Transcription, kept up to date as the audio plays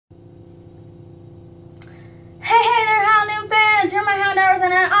Hounds, you're my Hounders,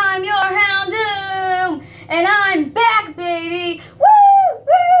 and I'm your Houndoom, and I'm back, baby. Woo,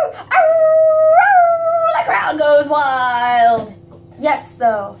 woo, the crowd goes wild. Yes,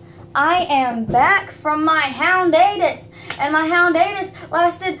 though, I am back from my Houndaitus, and my Houndaitus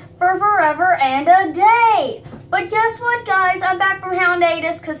lasted for forever and a day. But guess what, guys? I'm back from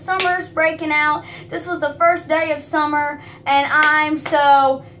Houndaitus because summer's breaking out. This was the first day of summer, and I'm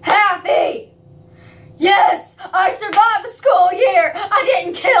so happy. Yes, I survived the school year. I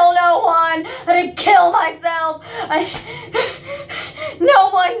didn't kill no one. I didn't kill myself. No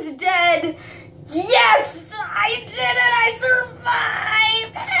one's dead. Yes, I did it. I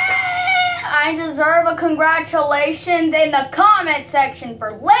survived. I deserve a congratulations in the comment section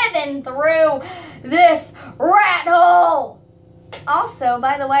for living through this rat hole. Also,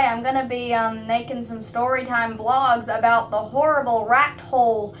 by the way, I'm going to be making some storytime vlogs about the horrible rat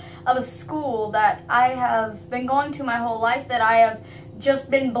hole of a school that I have been going to my whole life, that I have just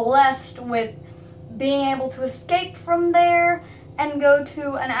been blessed with being able to escape from there and go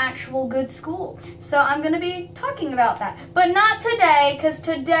to an actual good school. So I'm going to be talking about that. But not today, because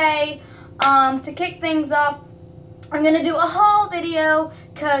today, to kick things off, I'm going to do a haul video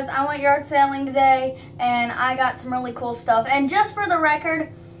because I went yard sailing today and I got some really cool stuff. And just for the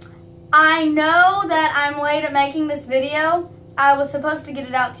record, I know that I'm late at making this video. I was supposed to get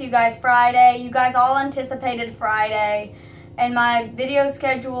it out to you guys Friday. You guys all anticipated Friday. And my video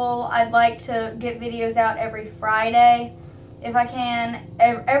schedule, I'd like to get videos out every Friday if I can.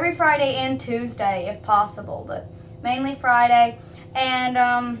 Every Friday and Tuesday if possible, but mainly Friday.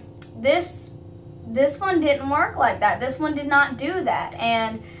 And this one didn't work like that. This one did not do that.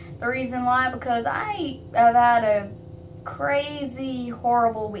 And the reason why, because I have had a crazy,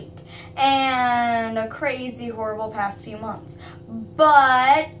 horrible week. And a crazy, horrible past few months.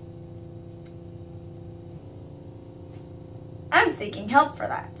 But I'm seeking help for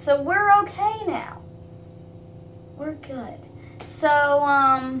that. So we're okay now. We're good. So,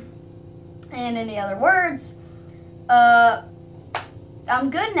 in any other words, I'm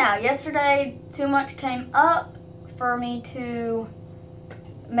good now. Yesterday, too much came up for me to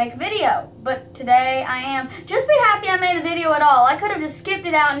make a video, but today I am. Just be happy I made a video at all. I could have just skipped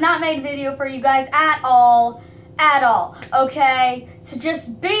it out and not made a video for you guys at all, okay? So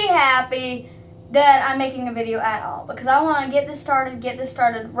just be happy that I'm making a video at all, because I want to get this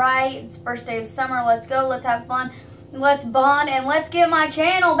started right. It's the first day of summer. Let's go. Let's have fun. Let's bond, and let's get my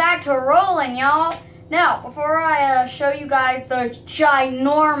channel back to rolling, y'all. Now, before I show you guys the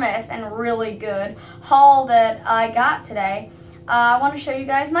ginormous and really good haul that I got today, I want to show you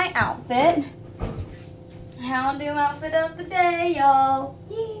guys my outfit. Houndoom outfit of the day, y'all.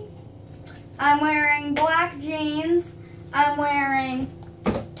 I'm wearing black jeans. I'm wearing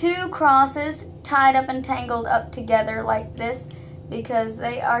 2 crosses tied up and tangled up together like this because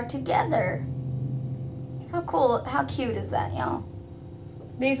they are together. How cool, how cute is that, y'all?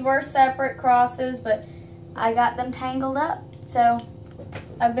 These were separate crosses, but I got them tangled up. So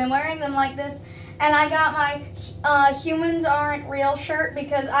I've been wearing them like this. And I got my humans aren't real shirt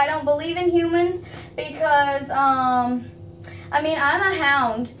because I don't believe in humans. Because, I mean, I'm a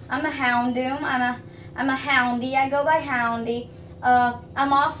hound. I'm a Houndoom. I'm a Houndy. I go by Houndy.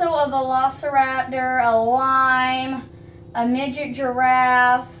 I'm also a velociraptor, a lime, a midget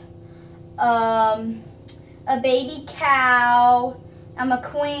giraffe, a baby cow. I'm a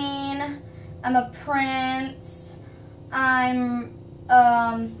queen, I'm a prince, I'm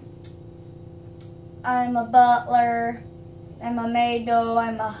a butler, I'm a maid doll,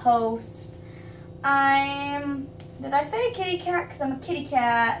 I'm a host, did I say a kitty cat? Because I'm a kitty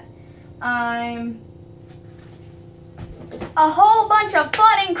cat. I'm a whole bunch of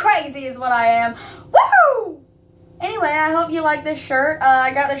fun and crazy is what I am. Woohoo! Anyway, I hope you like this shirt.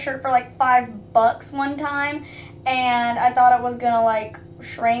 I got this shirt for like $5 one time. And I thought it was gonna like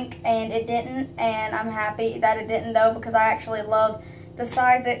shrink, and it didn't, and I'm happy that it didn't though, because I actually love the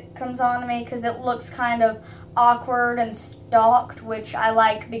size it comes on me, because it looks kind of awkward and stalked, which I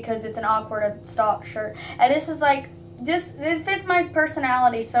like because it's an awkward and stalked shirt. And this is like, it fits my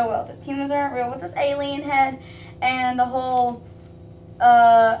personality so well. Just humans aren't real with this alien head and the whole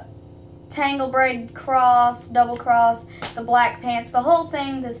tangle braid cross, double cross, the black pants, the whole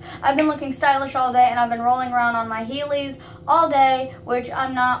thing. I've been looking stylish all day, and I've been rolling around on my Heelys all day, which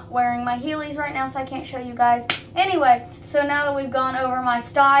I'm not wearing my Heelys right now, so I can't show you guys. Anyway, so now that we've gone over my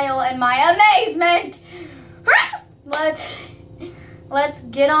style and my amazement, let's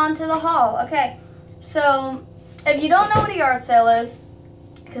get on to the haul. Okay, so if you don't know what a yard sale is,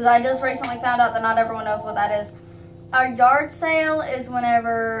 because I just recently found out that not everyone knows what that is, our yard sale is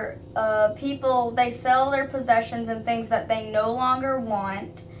whenever people, they sell their possessions and things that they no longer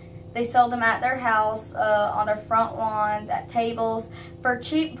want. They sell them at their house, on their front lawns, at tables, for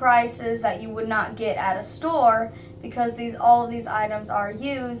cheap prices that you would not get at a store, because all of these items are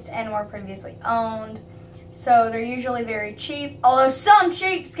used and were previously owned. So they're usually very cheap, although some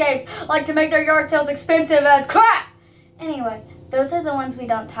cheapskates like to make their yard sales expensive as crap. Anyway, those are the ones we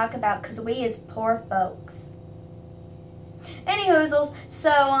don't talk about because we is poor folks. Anyhoozles,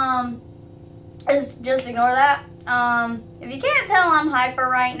 so just ignore that. If you can't tell, I'm hyper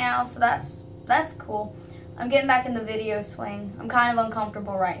right now, so that's cool. I'm getting back in the video swing. I'm kind of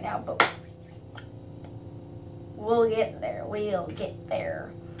uncomfortable right now, but we'll get there. We'll get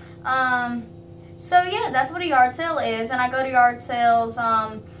there. So yeah, that's what a yard sale is, and I go to yard sales.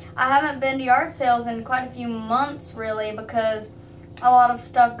 I haven't been to yard sales in quite a few months, really, because a lot of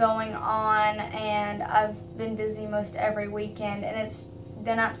stuff going on, and I've been busy most every weekend, and it's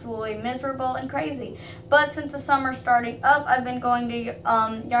been absolutely miserable and crazy. But since the summer's starting up, I've been going to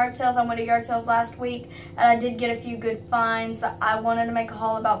yard sales. I went to yard sales last week, and I did get a few good finds that I wanted to make a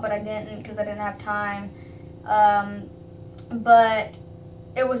haul about, but I didn't because I didn't have time. But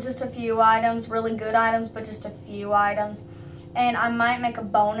it was just a few items, really good items, but just a few items. And I might make a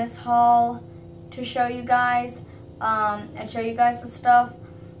bonus haul to show you guys, and show you guys the stuff,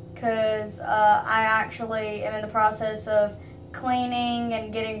 because I actually am in the process of cleaning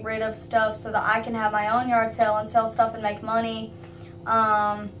and getting rid of stuff so that I can have my own yard sale and sell stuff and make money.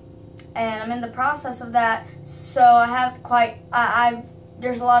 And I'm in the process of that, so I have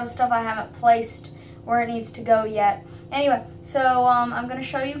there's a lot of stuff I haven't placed where it needs to go yet. Anyway, so I'm going to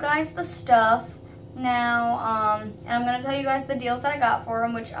show you guys the stuff now, and I'm going to tell you guys the deals that I got for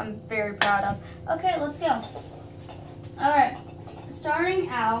them, which I'm very proud of. Okay, let's go. Alright, starting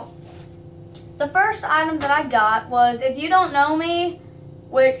out, the first item that I got was, if you don't know me,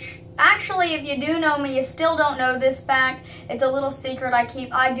 which actually if you do know me, you still don't know this fact. It's a little secret I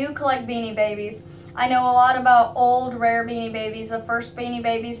keep. I do collect Beanie Babies. I know a lot about old, rare Beanie Babies, the first Beanie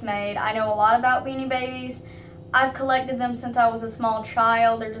Babies made. I know a lot about Beanie Babies. I've collected them since I was a small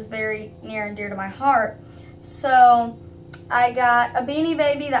child. They're just very near and dear to my heart. So I got a Beanie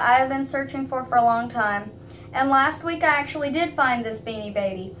Baby that I have been searching for a long time. And last week I actually did find this Beanie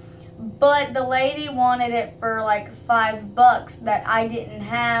Baby. But the lady wanted it for like $5 that I didn't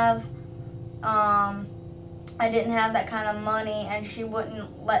have. I didn't have that kind of money, and she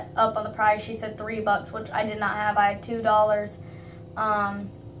wouldn't let up on the price. She said $3, which I did not have. I had $2.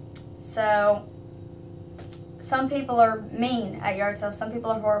 So some people are mean at yard sales. Some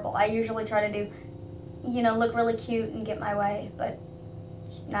people are horrible. I usually try to do, look really cute and get my way, but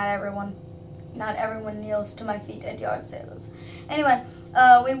not everyone kneels to my feet at yard sales. Anyway,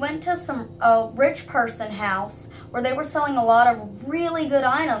 we went to some rich person house where they were selling a lot of really good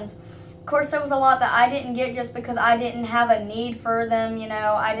items. Of course, there was a lot that I didn't get just because I didn't have a need for them.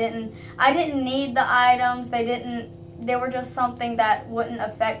 I didn't need the items. They were just something that wouldn't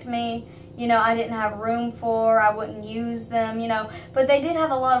affect me. I didn't have room for. I wouldn't use them. But they did have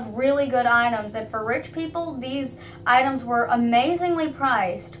a lot of really good items, and for rich people, these items were amazingly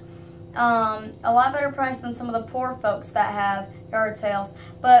priced. A lot better price than some of the poor folks that have yard sales.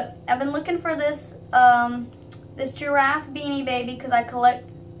 But I've been looking for this this giraffe Beanie Baby because I collect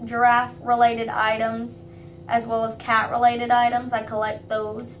giraffe related items as well as cat related items. I collect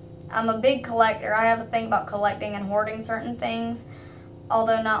those. I'm a big collector. I have a thing about collecting and hoarding certain things,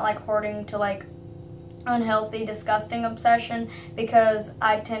 although not like hoarding to like unhealthy, disgusting obsession, because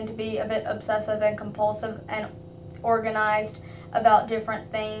I tend to be a bit obsessive and compulsive and organized about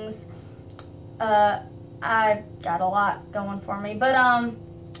different things. I got a lot going for me, but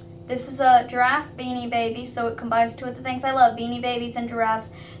this is a giraffe Beanie Baby, so it combines two of the things I love, Beanie Babies and giraffes.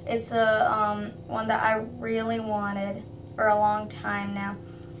 It's a one that I really wanted for a long time now.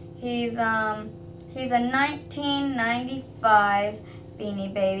 He's a 1995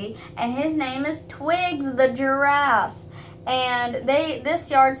 Beanie Baby, and his name is Twigs the giraffe. And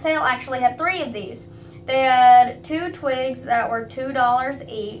this yard sale actually had 3 of these. They had 2 Twigs that were $2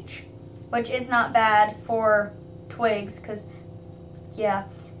 each, which is not bad for Twigs, because, yeah.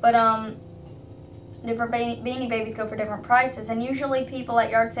 But, different Beanie Babies go for different prices, and usually people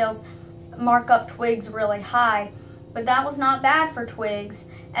at yard sales mark up Twigs really high, but that was not bad for Twigs.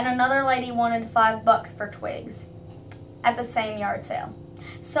 And another lady wanted $5 for Twigs at the same yard sale.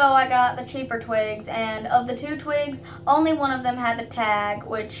 So I got the cheaper Twigs, and of the 2 Twigs, only one of them had the tag,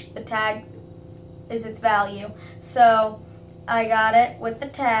 which the tag is its value. So I got it with the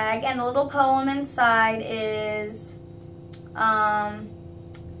tag, and the little poem inside is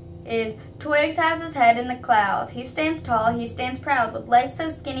Twigs has his head in the clouds. He stands tall, he stands proud, with legs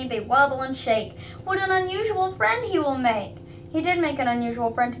so skinny they wobble and shake. What an unusual friend he will make. He did make an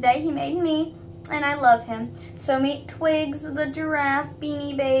unusual friend today. He made me, and I love him. So meet Twigs the giraffe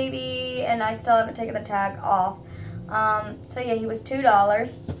beanie baby, and I still haven't taken the tag off. So yeah, he was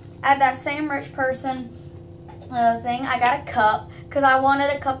 $2. At that same rich person thing, I got a cup because I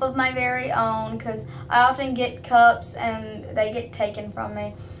wanted a cup of my very own, because I often get cups and they get taken from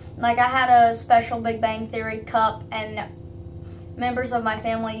me. Like, I had a special Big Bang Theory cup, and members of my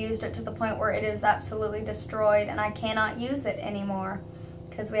family used it to the point where it is absolutely destroyed, and I cannot use it anymore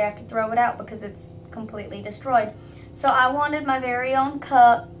because we have to throw it out because it's completely destroyed. So I wanted my very own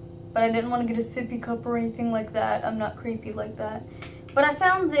cup, but I didn't want to get a sippy cup or anything like that. I'm not creepy like that. But I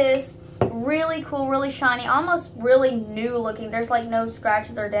found this really cool, really shiny, almost really new looking. There's like no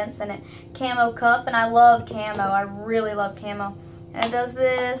scratches or dents in it. Camo cup, and I love camo. I really love camo. And it does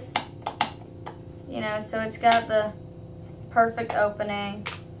this, you know, so it's got the perfect opening.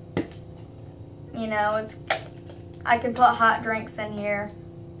 You know, it's, I can put hot drinks in here,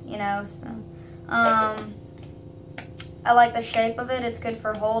 you know, so, I like the shape of it. It's good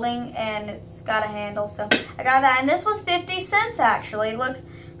for holding, and it's got a handle, so I got that. And this was 50 cents, actually. It looks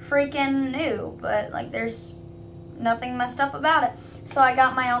freaking new, but, like, there's nothing messed up about it. So I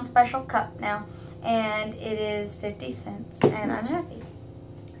got my own special cup now, and it is 50 cents, and I'm happy.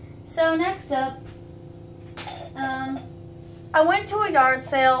 So next up, I went to a yard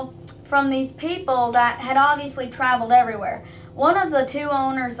sale from these people that had obviously traveled everywhere. One of the two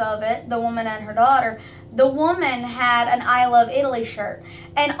owners of it, the woman and her daughter, the woman had an I Love Italy shirt.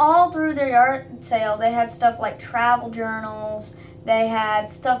 And all through their yard sale, they had stuff like travel journals. They had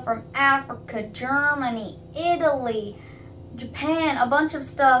stuff from Africa, Germany, Italy, Japan, a bunch of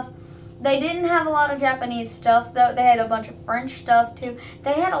stuff. They didn't have a lot of Japanese stuff, though. They had a bunch of French stuff, too.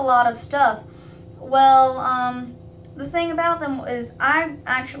 They had a lot of stuff. Well, the thing about them is I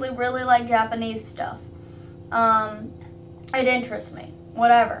actually really like Japanese stuff. It interests me.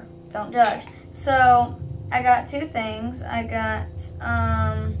 Whatever. Don't judge. So, I got two things. I got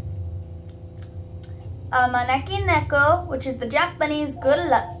a Maneki Neko, which is the Japanese good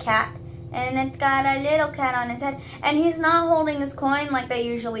luck cat. And it's got a little cat on his head. And he's not holding his coin like they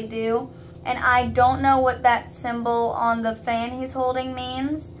usually do. And I don't know what that symbol on the fan he's holding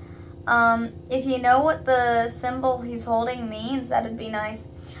means. If you know what the symbol he's holding means, that'd be nice.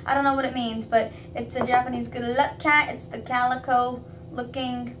 I don't know what it means, but it's a Japanese good luck cat. It's the calico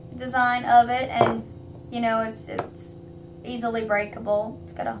looking design of it, and you know, it's easily breakable.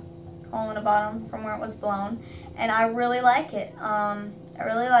 It's got a hole in the bottom from where it was blown, and I really like it. I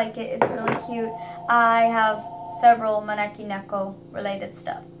really like it. It's really cute. I have several Maneki Neko related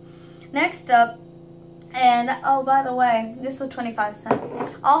stuff. Next up, and oh, by the way, this was 25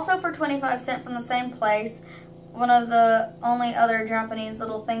 cents. Also for 25 cents from the same place, one of the only other Japanese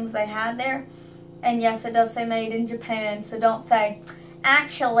little things they had there. And yes, it does say made in Japan, so don't say,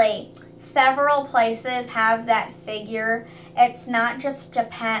 actually, several places have that figure. It's not just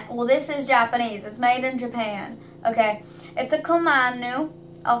Japan. Well, this is Japanese. It's made in Japan. Okay. It's a komanu,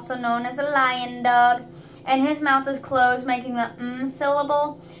 also known as a lion dog. And his mouth is closed, making the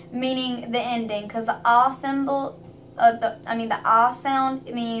syllable, meaning the ending. Because the ah symbol, the ah sound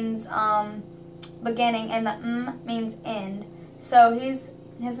means beginning, and the means end. So his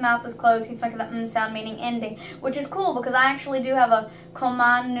mouth is closed. He's making the sound, meaning ending, which is cool because I actually do have a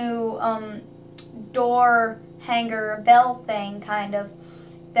komanu door hanger bell thing, kind of,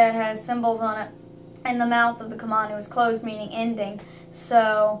 that has symbols on it, and the mouth of the komanu is closed, meaning ending.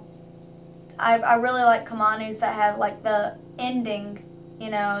 So I really like komanus that have like the ending,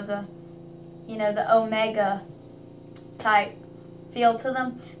 the omega type feel to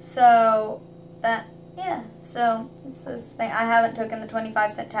them. So that, yeah, so it's this thing. I haven't taken the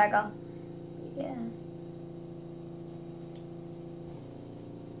 25 cent tag off. Yeah.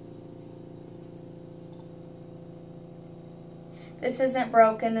 This isn't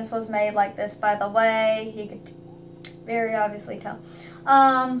broken. This was made like this, by the way. You could very obviously tell.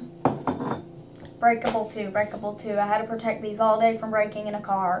 Breakable too. I had to protect these all day from breaking in a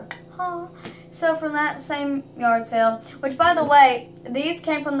car. Huh. So from that same yard sale, which by the way, these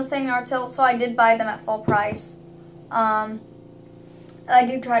came from the same yard sale, so I did buy them at full price. I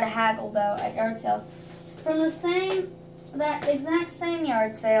do try to haggle though at yard sales. From that exact same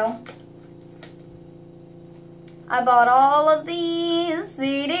yard sale, I bought all of these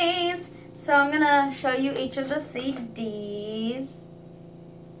CDs. So I'm gonna show you each of the CDs.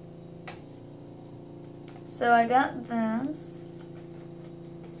 So I got this.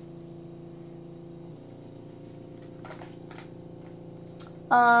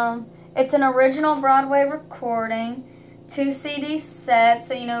 It's an original Broadway recording, 2 CD sets,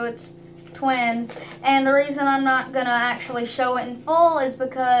 so you know it's twins. And the reason I'm not going to actually show it in full is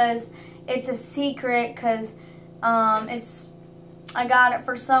because it's a secret, because I got it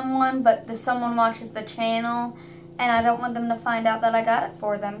for someone, but the someone watches the channel, and I don't want them to find out that I got it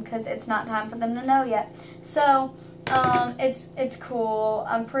for them, because it's not time for them to know yet. So, it's cool.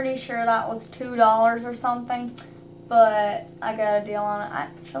 I'm pretty sure that was $2 or something, but I got a deal on it.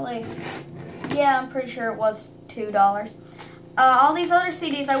 Actually, yeah, I'm pretty sure it was $2. All these other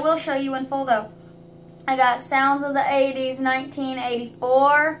CDs I will show you in full, though. I got Sounds of the 80s,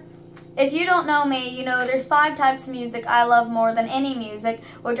 1984. If you don't know me, you know there's 5 types of music I love more than any music,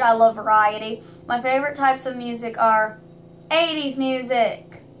 which I love variety. My favorite types of music are 80s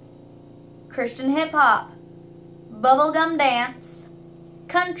music, Christian hip-hop, bubblegum dance,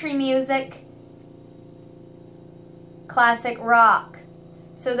 country music, classic rock.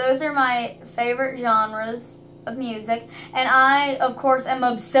 So those are my favorite genres of music. And I, of course, am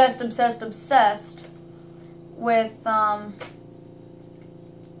obsessed with, obsessed with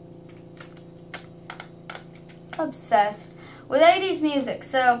 80s music.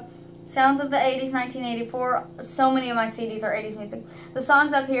 So, Sounds of the 80s, 1984. So many of my CDs are 80s music. The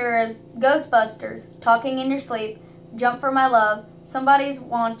songs up here is Ghostbusters, Talking in Your Sleep, Jump for My Love, Somebody's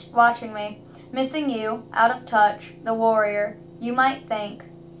Watching Me, Missing You, Out of Touch, The Warrior, You Might Think,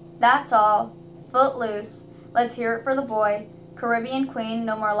 That's All, Footloose, Let's Hear It for the Boy, Caribbean Queen,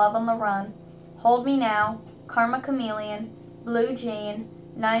 No More Love on the Run, Hold Me Now, Karma Chameleon, Blue Jean,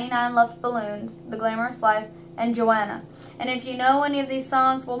 99 Left Balloons, The Glamorous Life, and Joanna. And if you know any of these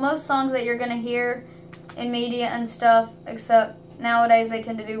songs, well, most songs that you're going to hear in media and stuff, except nowadays they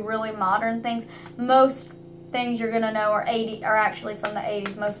tend to do really modern things, most things you're going to know are actually from the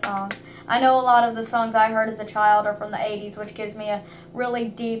 80s, most songs. I know a lot of the songs I heard as a child are from the 80s, which gives me a really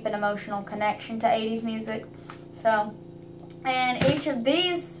deep and emotional connection to 80s music. So, and each of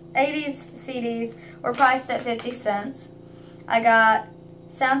these 80s CDs were priced at 50 cents. I got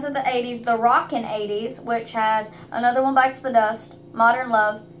Sounds of the 80s, The Rockin' 80s, which has Another One Bites the Dust, Modern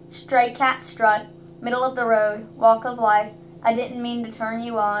Love, Stray Cat Strut, Middle of the Road, Walk of Life, I Didn't Mean to Turn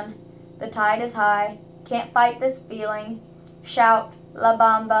You On, The Tide is High, Can't Fight This Feeling, Shout, La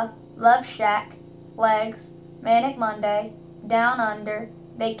Bamba, Love Shack, Legs, Manic Monday, Down Under,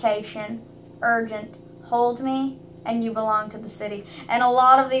 Vacation, Urgent, Hold Me, and You Belong to the City. And a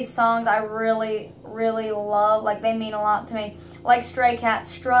lot of these songs I really, really love. Like, they mean a lot to me. Like Stray Cat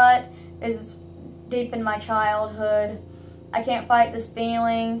Strut is deep in my childhood. I Can't Fight This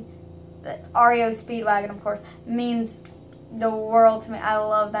Feeling. REO Speedwagon, of course, means the world to me. I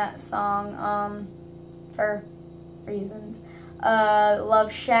love that song for reasons.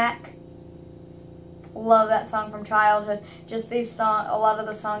 Love Shack. Love that song from childhood. Just these songs, a lot of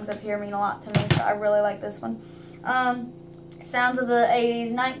the songs up here mean a lot to me, so I really like this one. Sounds of the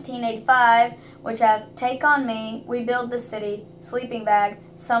 80s, 1985, which has Take on Me, We Build the City, Sleeping Bag,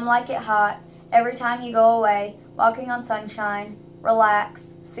 Some Like It Hot, Every Time You Go Away, Walking on Sunshine,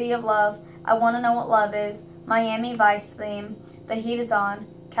 Relax, Sea of Love, I Want to Know What Love Is, Miami Vice Theme, The Heat Is On,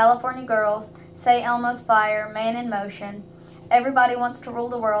 California Girls, Say Elmo's Fire, Man in Motion, Everybody Wants to Rule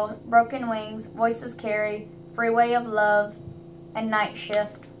the World, Broken Wings, Voices Carry, Freeway of Love, and Night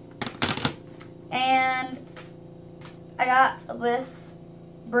Shift. And I got this,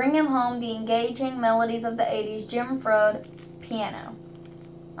 Bring Him Home, The Engaging Melodies of the 80s, Jim Frode, piano.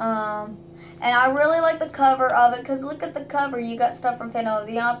 And I really like the cover of it, because look at the cover. You got stuff from Phantom of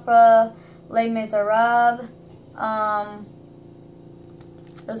the Opera, Les Miserables.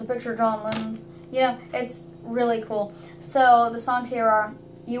 There's a picture of John Lennon. You know, it's really cool. So the songs here are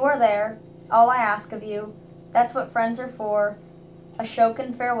You Are There, All I Ask of You, That's What Friends Are For, A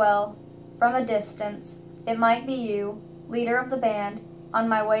Shoken Farewell, From a Distance, It Might Be You, Leader of the Band, On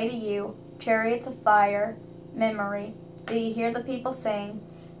My Way to You, Chariots of Fire, Memory, Do You Hear the People Sing,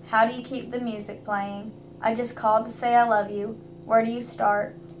 How Do You Keep the Music Playing, I Just Called to Say I Love You, Where Do You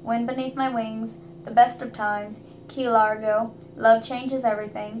Start, Wind Beneath My Wings, The Best of Times, Key Largo, Love Changes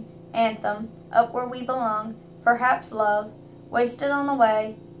Everything, Anthem, Up Where We Belong, Perhaps Love, Wasted on the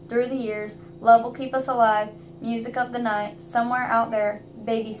Way, Through the Years, Love Will Keep Us Alive, Music of the Night, Somewhere Out There,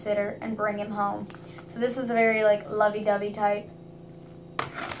 Babysitter, and Bring Him Home. So this is a very, like, lovey-dovey type,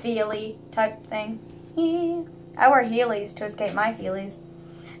 feely type thing. I wear Heelys to escape my feelies.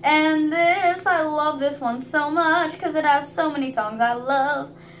 And this, I love this one so much because it has so many songs I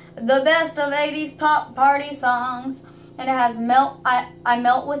love. The best of 80s pop party songs. And it has I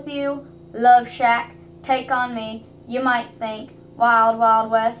Melt With You, Love Shack, Take on Me, You Might Think, Wild Wild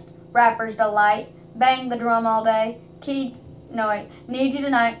West, Rapper's Delight, Bang the Drum All Day, Need You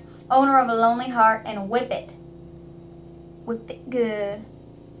Tonight, owner of a lonely heart, and whip it. Whip it good.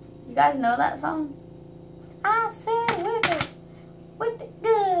 You guys know that song? I said whip it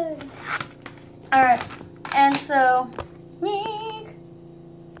good. Alright, and so,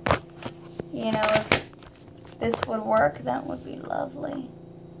 you know, if this would work, that would be lovely.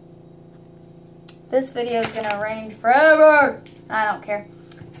 This video is gonna range forever. I don't care.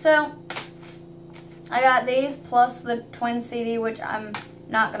 So, I got these plus the twin CD, which I'm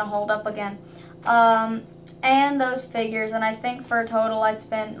not gonna hold up again. And those figures, and I think for a total I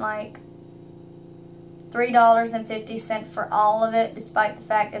spent like $3.50 for all of it, despite the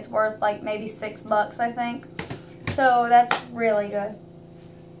fact it's worth like maybe $6, I think. So that's really good.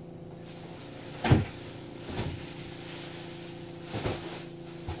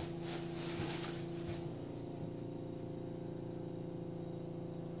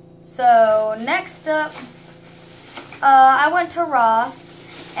 So next up, I went to Ross.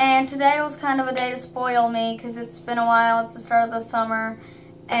 And today was kind of a day to spoil me because it's been a while. It's the start of the summer,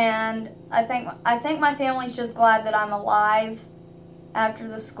 and I think my family's just glad that I'm alive after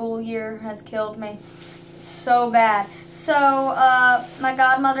the school year has killed me so bad. So my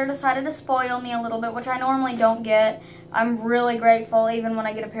godmother decided to spoil me a little bit, which I normally don't get. I'm really grateful even when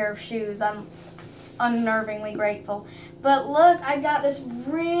I get a pair of shoes. I'm unnervingly grateful. But look, I got this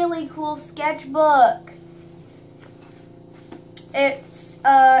really cool sketchbook.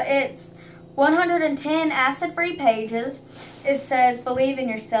 It's 110 acid-free pages. It says, believe in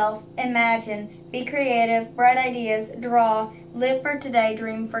yourself, imagine, be creative, bright ideas, draw, live for today,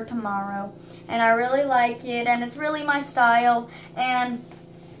 dream for tomorrow. And I really like it, and it's really my style. And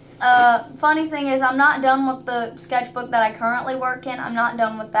funny thing is, I'm not done with the sketchbook that I currently work in. I'm not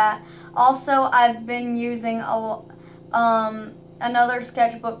done with that. Also, I've been using another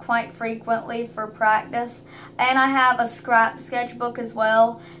sketchbook quite frequently for practice, and I have a scrap sketchbook as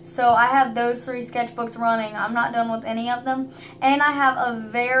well. So I have those 3 sketchbooks running. I'm not done with any of them. And I have a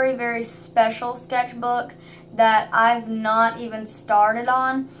very, very special sketchbook that I've not even started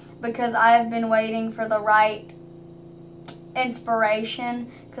on because I've been waiting for the right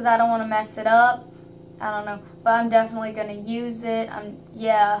inspiration because I don't want to mess it up. I don't know, but I'm definitely going to use it.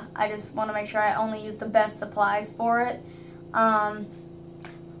 I just want to make sure I only use the best supplies for it.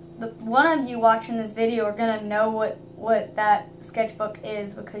 One of you watching this video are gonna know what that sketchbook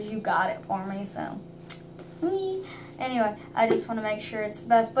is because you got it for me. So anyway, I just want to make sure it's the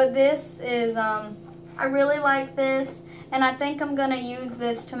best. But this is I really like this, and I think I'm gonna use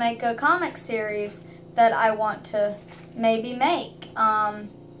this to make a comic series that I want to maybe make.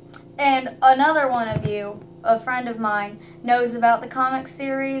 And another one of you, a friend of mine, knows about the comic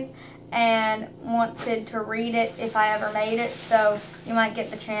series and wanted to read it if I ever made it, so you might get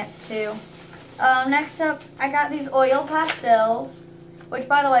the chance to. Next up, I got these oil pastels, which,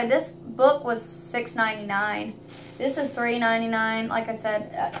 by the way, this book was $6.99. This is $3.99. Like I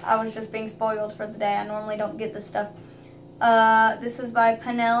said, I was just being spoiled for the day. I normally don't get this stuff. This is by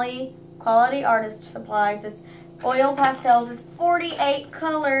Pinelli Quality Artist Supplies. It's oil pastels. It's 48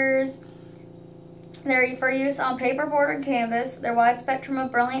 colors. They're for use on paperboard and canvas. They're wide spectrum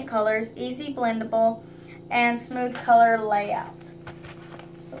of brilliant colors, easy blendable, and smooth color layout.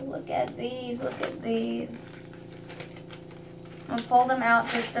 So look at these, look at these. I'm gonna pull them out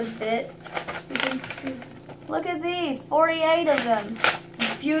just a bit so you can see. Look at these, 48 of them.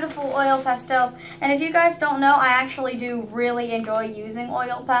 Beautiful oil pastels. And if you guys don't know, I actually do really enjoy using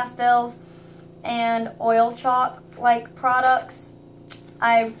oil pastels and oil chalk like products.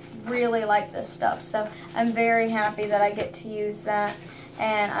 I really like this stuff, so I'm very happy that I get to use that,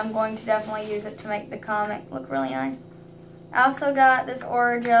 and I'm going to definitely use it to make the comic look really nice. I also got this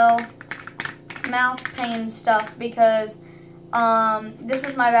Orajel mouth pain stuff because this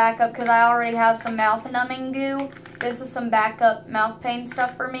is my backup because I already have some mouth numbing goo. This is some backup mouth pain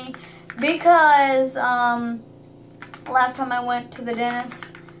stuff for me because last time I went to the dentist,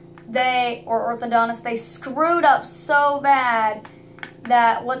 or orthodontist, they screwed up so bad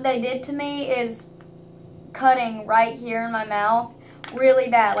that what they did to me is cutting right here in my mouth really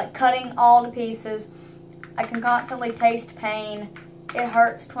bad, like cutting all to pieces. I can constantly taste pain. It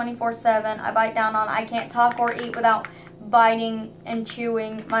hurts 24/7. I bite down on it. I can't talk or eat without biting and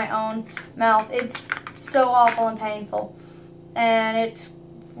chewing my own mouth. It's so awful and painful, and it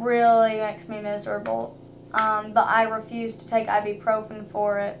really makes me miserable. But I refuse to take ibuprofen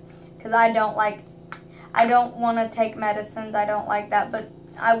for it because I don't want to take medicines. I don't like that, but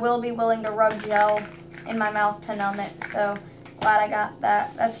I will be willing to rub gel in my mouth to numb it. So glad I got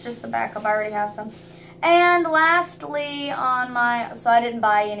that. That's just a backup. I already have some. And lastly, so I didn't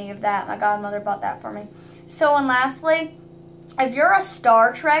buy any of that. My godmother bought that for me. So, and lastly, if you're a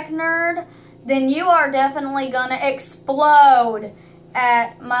Star Trek nerd, then you are definitely gonna explode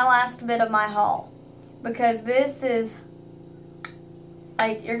at my last bit of my haul, because this is,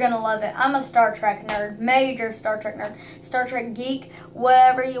 like, you're gonna love it. I'm a Star Trek nerd, major Star Trek nerd, Star Trek geek,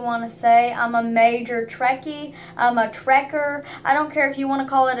 whatever you want to say. I'm a major Trekkie. I'm a Trekker. I don't care if you want to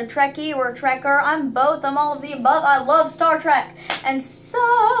call it a Trekkie or a Trekker. I'm both. I'm all of the above. I love Star Trek, and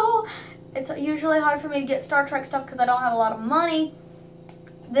so it's usually hard for me to get Star Trek stuff because I don't have a lot of money.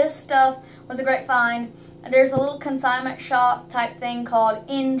 This stuff was a great find. There's a little consignment shop type thing called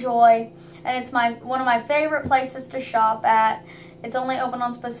Enjoy, and it's one of my favorite places to shop at. It's only open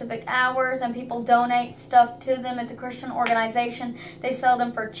on specific hours, and people donate stuff to them. It's a Christian organization. They sell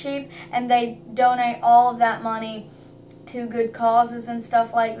them for cheap, and they donate all of that money to good causes and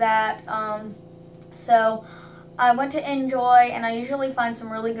stuff like that. So I went to Enjoy, and I usually find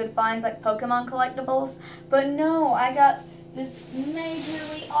some really good finds like Pokemon collectibles. But no, I got this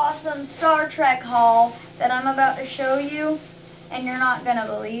majorly awesome Star Trek haul that I'm about to show you, and you're not going to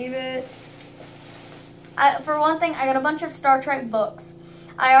believe it. For one thing, I got a bunch of Star Trek books.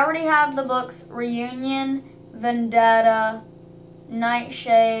 I already have the books Reunion, Vendetta,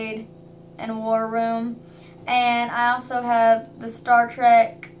 Nightshade, and War Room. And I also have the Star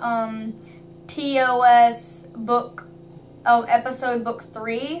Trek TOS book, episode book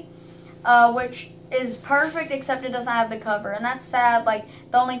 3, which is perfect, except it doesn't have the cover. And that's sad. Like,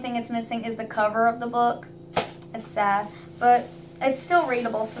 the only thing it's missing is the cover of the book. It's sad. But it's still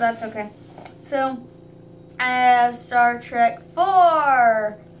readable, so that's okay. So I have Star Trek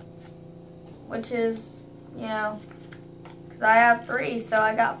 4, which is, you know, because I have 3, so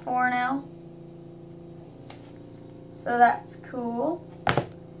I got 4 now. So that's cool.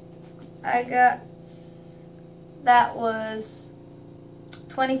 I got, that was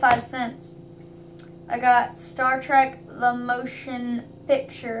 25 cents. I got Star Trek The Motion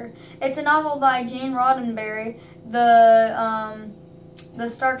Picture. It's a novel by Gene Roddenberry, the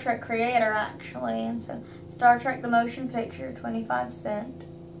Star Trek creator, actually. And so Star Trek The Motion Picture, 25 cents.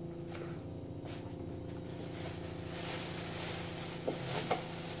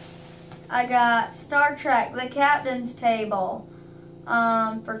 I got Star Trek The Captain's Table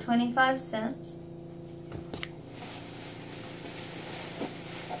for 25 cents.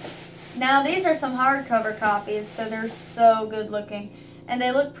 Now these are some hardcover copies, so they're so good looking. And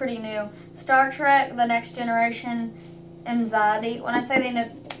they look pretty new. Star Trek The Next Generation Anxiety. When I say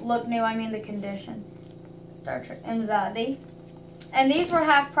they look new, I mean the condition. Star Trek Anxiety. And these were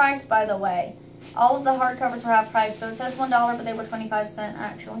half price, by the way. All of the hardcovers were half price. So it says $1, but they were 25 cents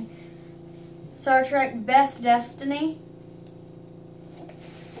actually. Star Trek Best Destiny.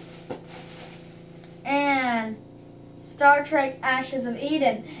 And Star Trek Ashes of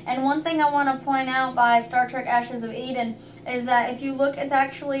Eden. And one thing I want to point out by Star Trek Ashes of Eden is that if you look, it's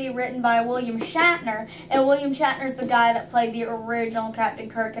actually written by William Shatner. And William Shatner's the guy that played the original Captain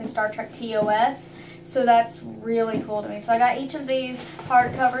Kirk in Star Trek TOS. So that's really cool to me. So I got each of these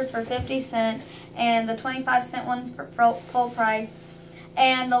hardcovers for 50 cents and the 25 cent ones for full price.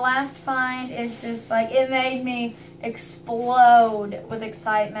 And the last find is just like, it made me explode with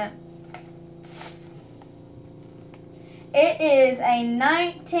excitement. It is a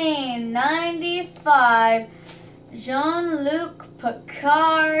 1995 Jean-Luc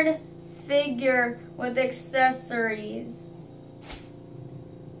Picard figure with accessories.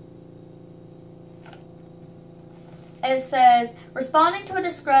 It says, responding to a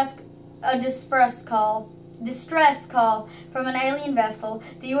distress call from an alien vessel,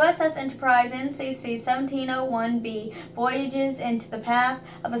 the USS Enterprise NCC 1701B voyages into the path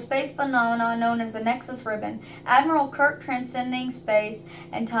of a space phenomenon known as the Nexus Ribbon. Admiral Kirk, transcending space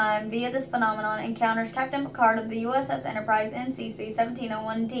and time via this phenomenon, encounters Captain Picard of the USS Enterprise NCC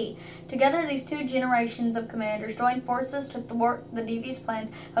 1701D. Together, these two generations of commanders join forces to thwart the devious plans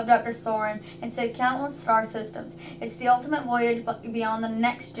of Dr. Soren and save countless star systems. It's the ultimate voyage beyond the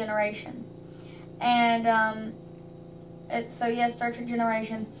next generation. And so yes, Star Trek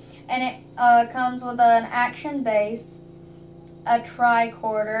Generations, and it comes with an action base, a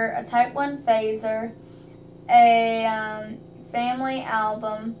tricorder, a Type 1 phaser, a family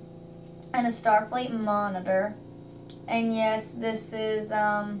album, and a Starfleet monitor. And yes, this is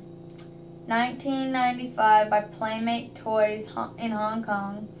 1995 by Playmate Toys in Hong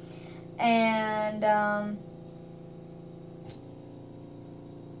Kong, and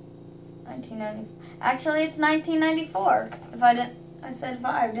 1990. Actually, it's 1994. I said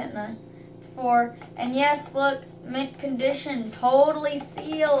 5, didn't I? It's 4. And yes, look, mint condition, totally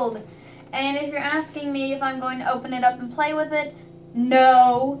sealed. And if you're asking me if I'm going to open it up and play with it,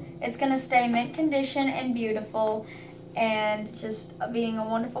 no. It's going to stay mint condition and beautiful. and just being a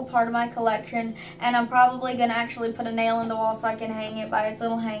wonderful part of my collection. And I'm probably going to actually put a nail in the wall so I can hang it by its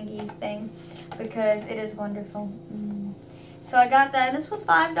little hangy thing, because it is wonderful. So I got that, and this was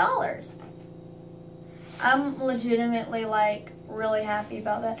 $5. I'm legitimately, like, really happy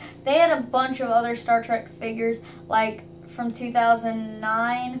about that. They had a bunch of other Star Trek figures, like, from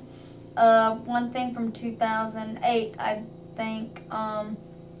 2009, one thing from 2008, I think,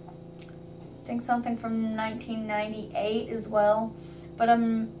 something from 1998 as well, but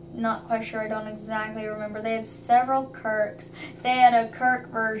I'm not quite sure. I don't exactly remember. They had several Kirks. They had a Kirk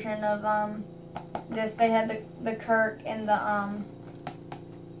version of this. They had the Kirk in the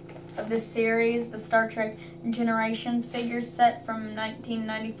of this series, the Star Trek Generations figure set from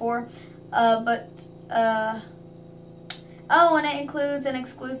 1994. Oh, and it includes an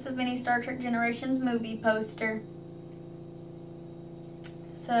exclusive mini Star Trek Generations movie poster.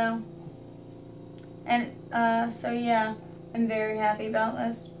 So. So yeah, I'm very happy about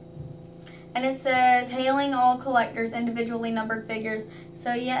this. And it says, hailing all collectors, individually numbered figures.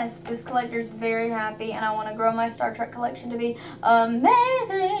 So yes, this collector's very happy, and I want to grow my Star Trek collection to be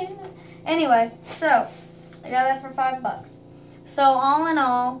amazing. Anyway, so I got that for $5. So all in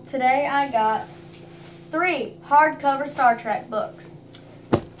all, today I got 3 hardcover Star Trek books,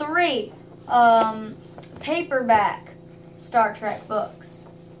 3 paperback Star Trek books,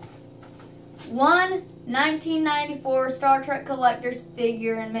 1 1994 Star Trek Collector's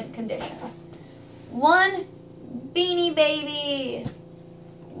figure in mint condition, 1 Beanie Baby,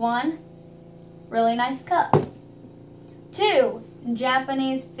 1 really nice cup, 2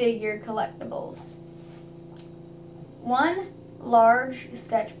 Japanese figure collectibles, 1 large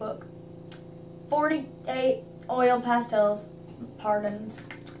sketchbook, 48 oil pastels, pardons,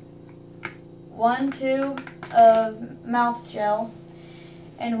 1 tube of mouth gel,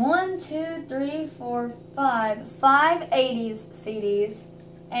 and 5 80s CDs,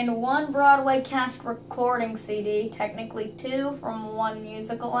 and 1 Broadway cast recording CD, technically 2 from 1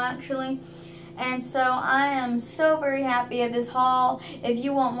 musical actually. And so I am so very happy at this haul. If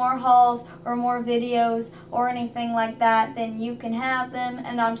you want more hauls or more videos or anything like that, then you can have them.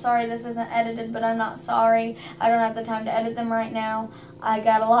 And I'm sorry this isn't edited, but I'm not sorry. I don't have the time to edit them right now. I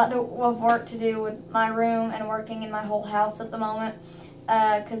got a lot of work to do with my room and working in my whole house at the moment,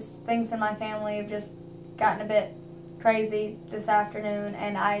 because things in my family have just gotten a bit crazy this afternoon,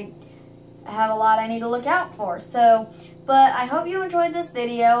 and I have a lot I need to look out for. So, but I hope you enjoyed this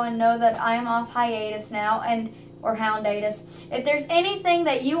video and know that I am off hiatus now, or Houndatus. If there's anything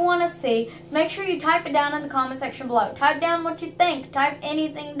that you want to see, make sure you type it down in the comment section below. Type down what you think. Type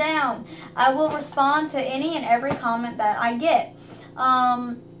anything down. I will respond to any and every comment that I get.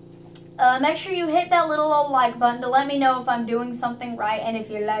 Make sure you hit that little old like button to let me know if I'm doing something right and if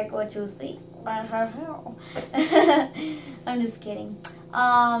you like what you see. I'm just kidding.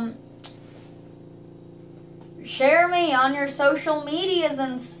 Share me on your social medias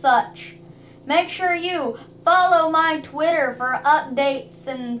and such. Make sure you follow my Twitter for updates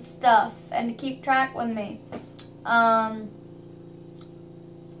and stuff and to keep track with me. Yeah,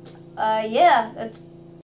 that's